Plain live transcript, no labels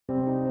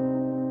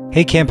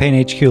Hey Campaign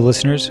HQ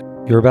listeners,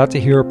 you're about to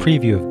hear a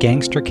preview of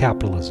Gangster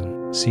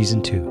Capitalism, Season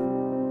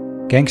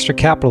 2. Gangster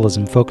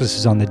Capitalism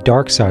focuses on the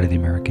dark side of the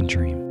American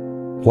dream,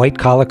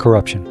 white-collar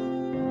corruption.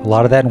 A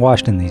lot of that in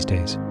Washington these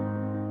days.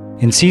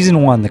 In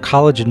Season 1, the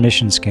college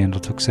admissions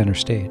scandal took center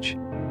stage.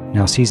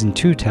 Now Season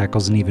 2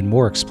 tackles an even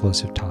more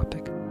explosive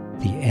topic,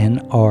 the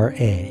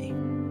NRA.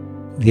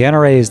 The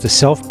NRA is the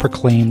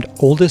self-proclaimed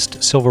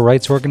oldest civil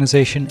rights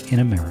organization in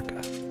America,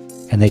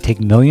 and they take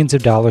millions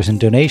of dollars in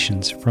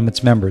donations from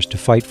its members to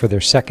fight for their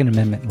Second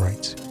Amendment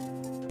rights.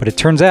 But it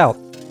turns out,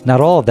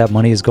 not all of that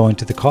money is going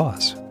to the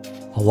cause.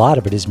 A lot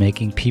of it is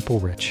making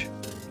people rich,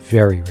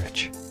 very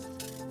rich.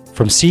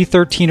 From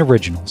C13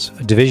 Originals,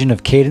 a division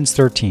of Cadence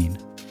 13,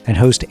 and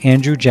host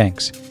Andrew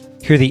Jenks,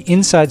 hear the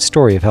inside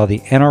story of how the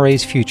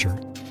NRA's future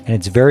and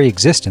its very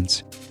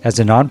existence as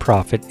a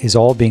nonprofit is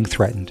all being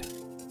threatened.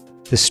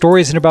 The story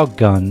isn't about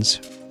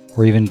guns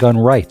or even gun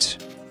rights.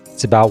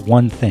 It's about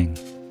one thing,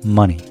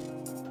 money.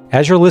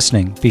 As you're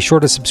listening, be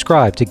sure to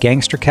subscribe to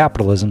Gangster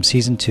Capitalism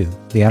Season 2,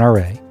 the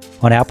NRA,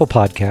 on Apple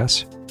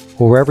Podcasts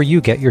or wherever you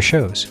get your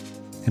shows.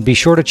 And be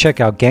sure to check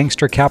out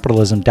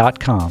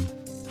gangstercapitalism.com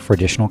for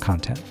additional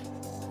content.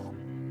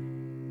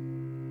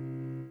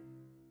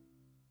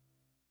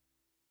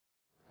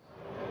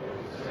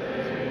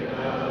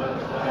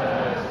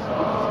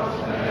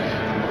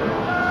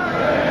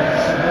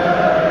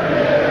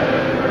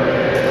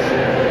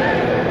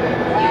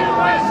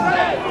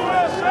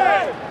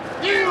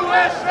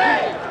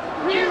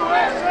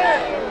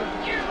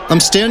 I'm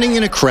standing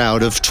in a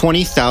crowd of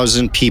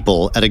 20,000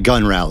 people at a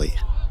gun rally.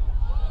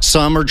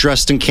 Some are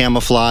dressed in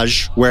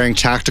camouflage, wearing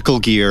tactical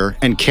gear,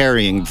 and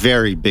carrying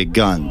very big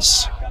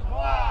guns.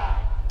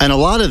 And a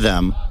lot of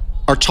them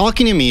are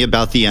talking to me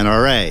about the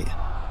NRA.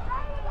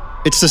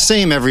 It's the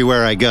same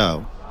everywhere I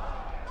go.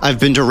 I've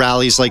been to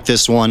rallies like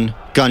this one,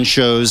 gun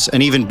shows,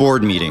 and even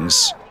board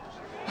meetings.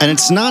 And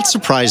it's not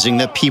surprising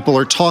that people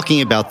are talking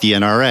about the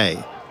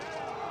NRA.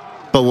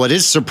 But what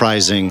is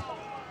surprising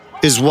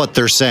is what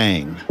they're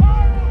saying.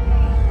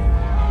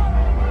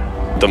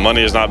 The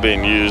money is not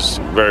being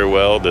used very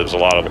well. There's a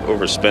lot of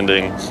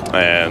overspending,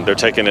 and they're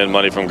taking in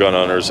money from gun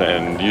owners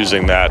and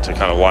using that to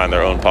kind of line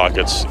their own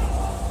pockets.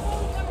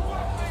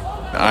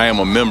 I am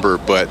a member,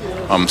 but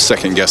I'm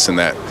second guessing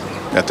that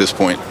at this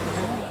point.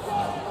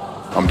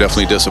 I'm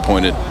definitely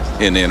disappointed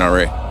in the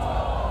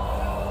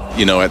NRA.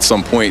 You know, at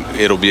some point,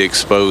 it'll be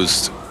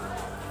exposed.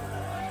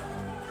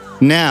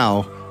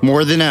 Now,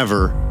 more than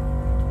ever,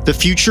 the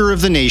future of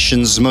the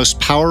nation's most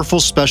powerful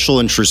special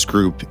interest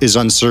group is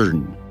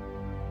uncertain.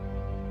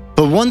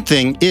 But one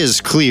thing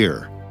is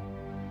clear.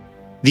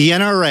 The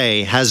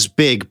NRA has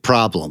big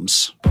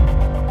problems.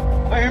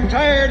 I am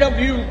tired of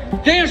you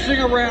dancing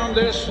around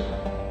this.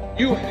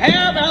 You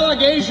have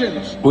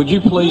allegations. Would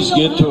you please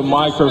get to a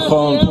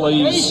microphone,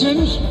 please?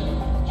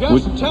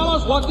 Just tell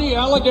us what the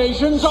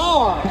allegations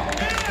are.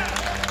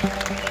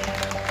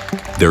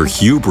 Their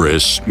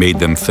hubris made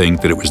them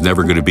think that it was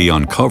never going to be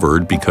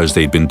uncovered because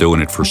they'd been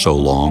doing it for so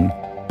long.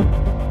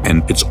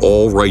 And it's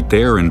all right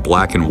there in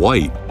black and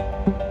white.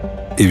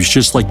 It was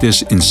just like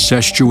this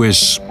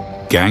incestuous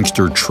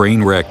gangster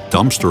train wreck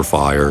dumpster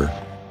fire.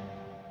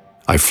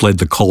 I fled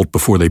the cult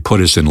before they put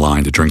us in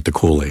line to drink the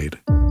Kool-Aid.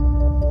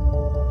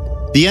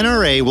 The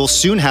NRA will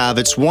soon have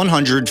its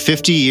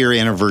 150-year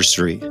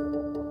anniversary.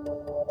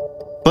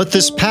 But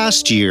this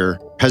past year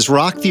has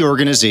rocked the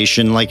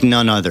organization like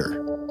none other.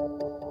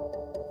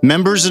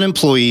 Members and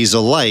employees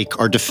alike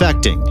are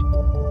defecting,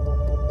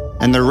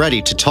 and they're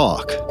ready to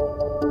talk.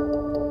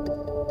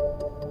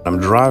 I'm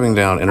driving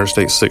down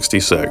Interstate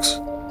 66,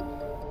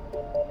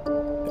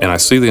 and I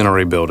see the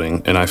NRA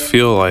building, and I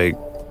feel like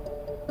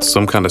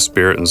some kind of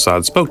spirit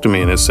inside spoke to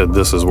me, and it said,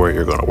 "This is where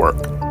you're going to work."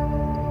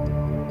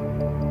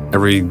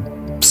 Every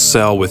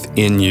cell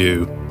within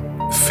you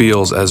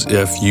feels as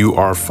if you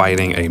are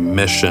fighting a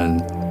mission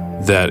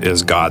that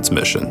is God's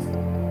mission,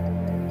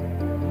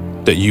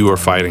 that you are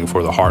fighting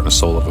for the heart and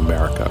soul of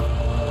America.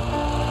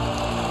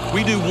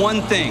 We do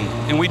one thing,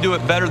 and we do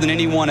it better than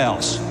anyone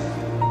else.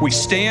 We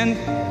stand,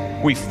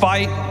 we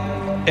fight,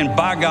 and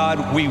by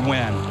God, we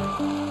win.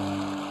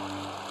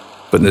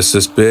 But it's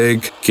this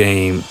big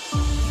game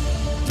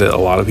that a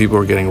lot of people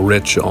are getting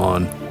rich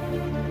on.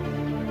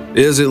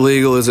 Is it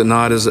legal? Is it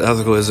not? Is it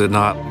ethical? Is it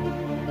not?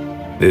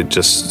 It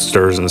just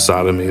stirs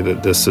inside of me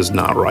that this is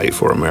not right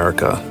for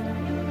America.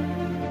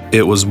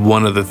 It was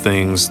one of the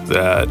things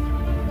that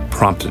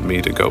prompted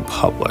me to go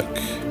public.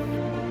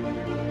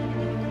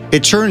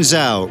 It turns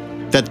out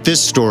that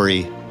this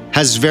story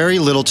has very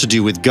little to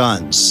do with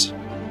guns.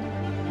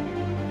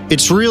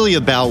 It's really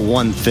about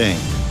one thing: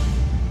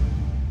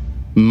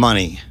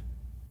 money.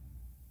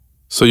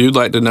 So you'd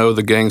like to know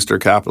the gangster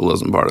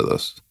capitalism part of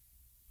this?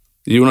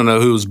 You want to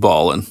know who's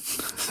balling?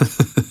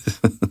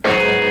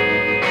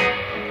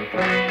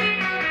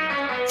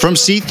 From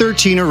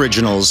C13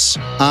 Originals,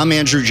 I'm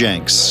Andrew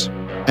Jenks,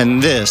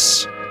 and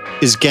this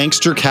is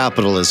Gangster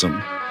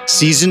Capitalism,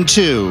 Season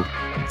 2,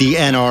 the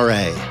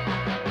NRA.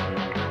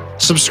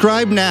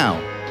 Subscribe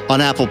now on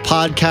Apple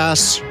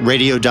Podcasts,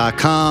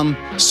 Radio.com,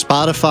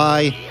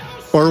 Spotify,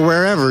 or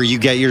wherever you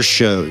get your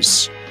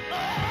shows.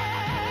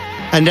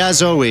 And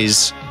as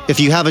always, if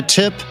you have a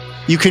tip,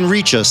 you can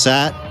reach us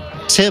at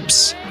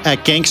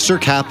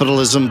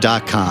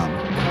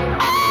tips@gangstercapitalism.com.